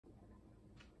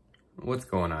What's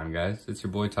going on, guys? It's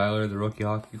your boy Tyler, the Rookie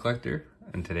Hockey Collector,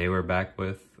 and today we're back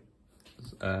with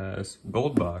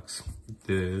gold box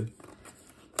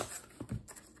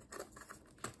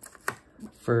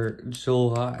for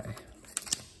July.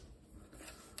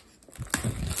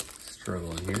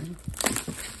 Struggling here.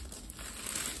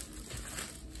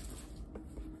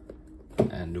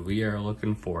 And we are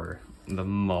looking for the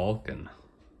Malkin.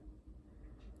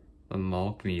 The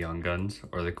Malkin Young Guns,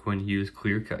 or the Quinn Hughes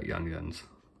Clear Cut Young Guns.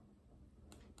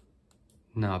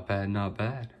 Not bad, not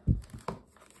bad.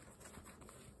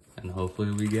 And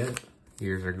hopefully we get it.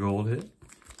 Here's our gold hit.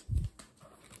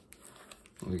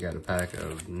 We got a pack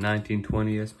of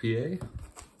 1920 SPA,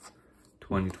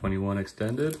 2021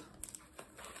 Extended,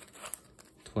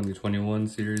 2021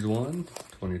 Series 1,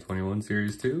 2021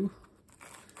 Series 2,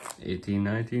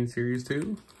 18-19 Series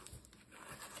 2,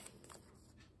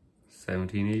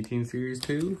 17-18 Series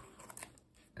 2,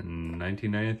 and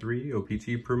 1993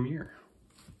 OPG Premier.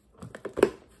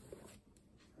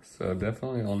 So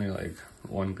definitely only like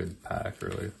one good pack,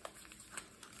 really.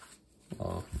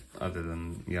 Well, other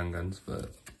than Young Guns, but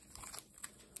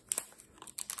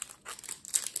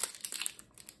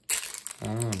I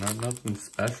don't know, nothing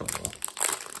special though.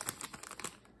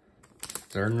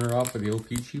 Starting her off with the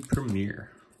OPG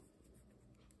Premier.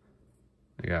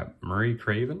 We got Murray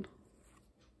Craven,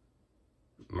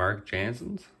 Mark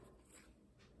Janssens,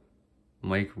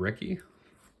 Mike Ritchie,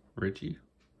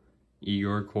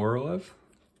 Igor Korolev,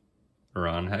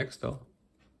 Ron Hextall,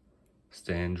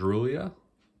 Stan Drulia,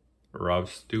 Rob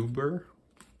Stober,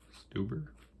 Steve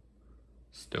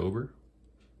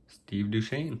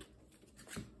Duchesne.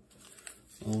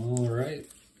 All right,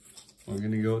 we're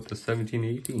gonna go with the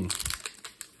 17-18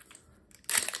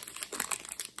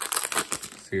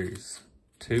 Series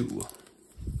 2.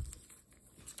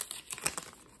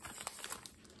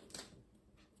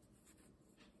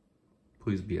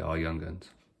 Please be all Young Guns.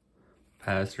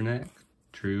 Pasternak,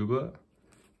 Trouba,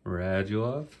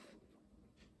 Radulov,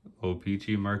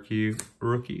 OPG Marquee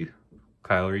Rookie,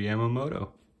 Kyler Yamamoto,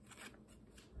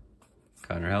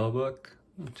 Connor Hellebuck,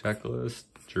 Checklist,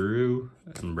 Drew,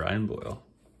 and Brian Boyle.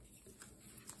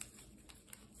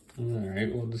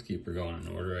 Alright, we'll just keep her going in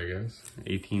order, I guess.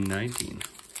 18-19.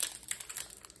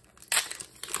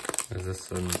 Is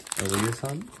this an Elias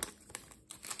hunt?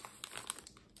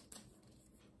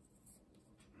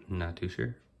 Not too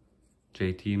sure.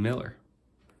 JT Miller,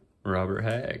 Robert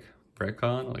Hagg, Brett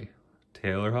Connolly,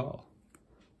 Taylor Hall,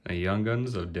 and Young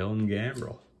Guns of Dylan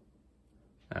Gambrell.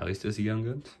 At least it's Young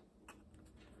Guns.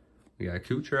 We got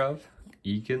Kucherov,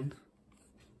 Eakin,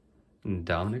 and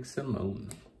Dominic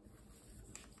Simone.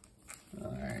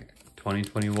 Alright,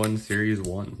 2021 Series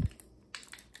 1.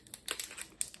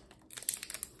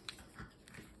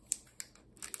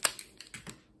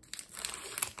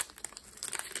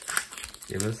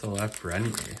 Give us a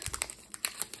Lafreniere.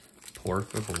 Por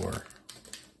favor.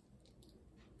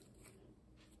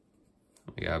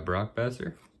 We got Brock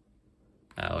Besser,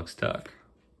 Alex Tuck,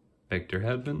 Victor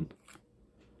Hedman,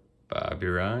 Bobby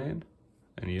Ryan,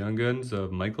 and Young Guns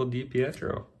of Michael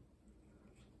DiPietro.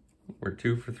 We're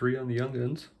 2 for 3 on the Young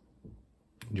Guns.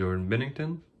 Jordan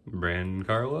Binnington, Brandon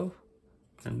Carlo,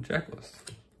 and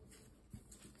Checklist.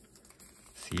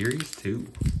 Series 2.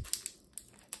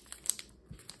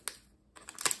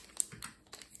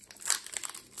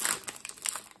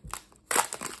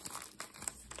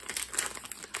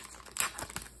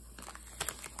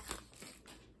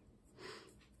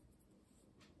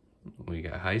 We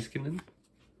got Heiskanen,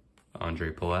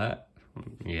 Andre Palat,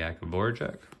 Jakub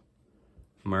Voracek,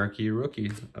 Marquee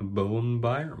Rookie, Bowen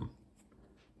Byram.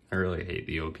 I really hate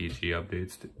the OPG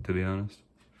updates, to be honest.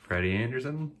 Freddie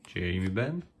Anderson, Jamie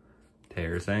Benn,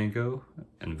 Tarasenko,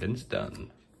 and Vince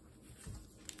Dunn.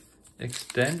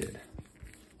 Extended.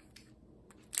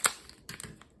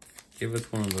 Give us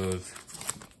one of those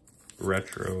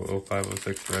retro,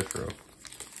 0506 retro.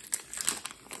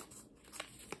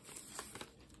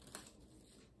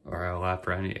 Or a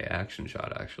Lafreniere action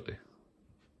shot, actually.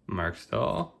 Mark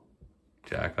Stahl,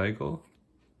 Jack Eichel,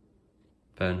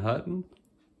 Ben Hutton,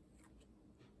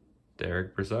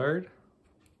 Derek Brassard,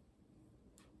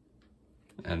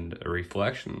 and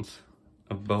Reflections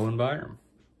of Bowen Byram.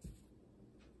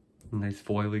 Nice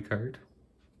foily card.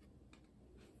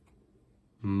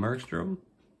 Markstrom,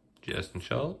 Justin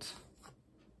Schultz,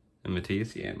 and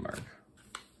Matthias Janmark.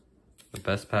 The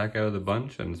best pack out of the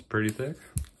bunch, and it's pretty thick.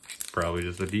 Probably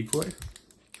just a decoy.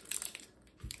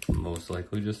 Most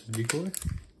likely just a decoy.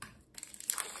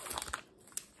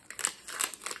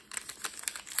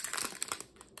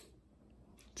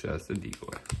 Just a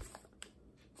decoy.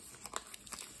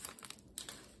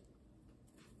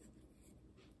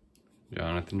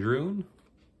 Jonathan Drouin,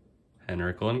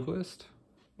 Henrik Lundqvist.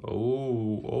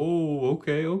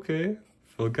 Okay.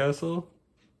 Phil Kessel.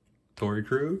 Torrey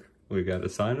Krug. We got a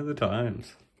sign of the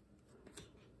times.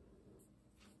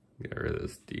 Get rid of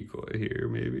this decoy here,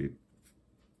 maybe.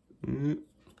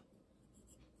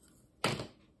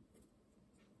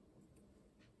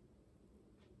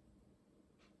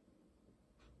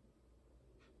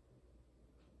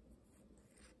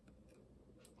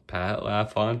 Pat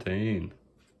LaFontaine.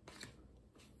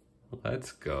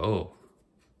 Let's go.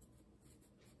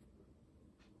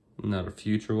 Not a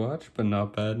future watch, but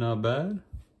not bad, not bad.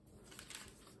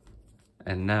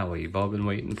 And now what you've all been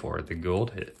waiting for, the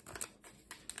gold hit.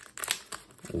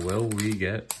 Will we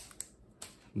get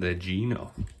the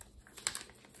Gino?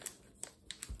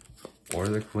 Or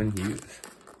the Quinn Hughes?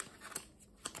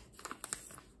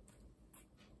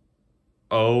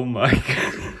 Oh my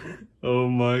god. Oh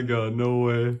my god, no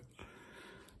way.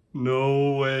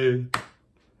 No way.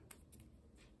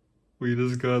 We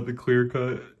just got the clear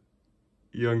cut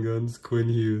Young Guns Quinn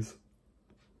Hughes.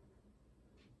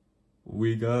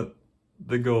 We got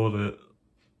the gold hit.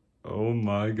 Oh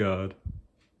my god.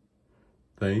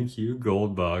 Thank you,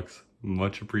 Gold Box.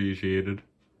 Much appreciated.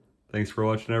 Thanks for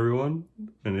watching, everyone.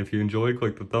 And if you enjoyed,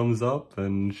 click the thumbs up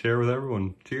and share with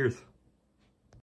everyone. Cheers.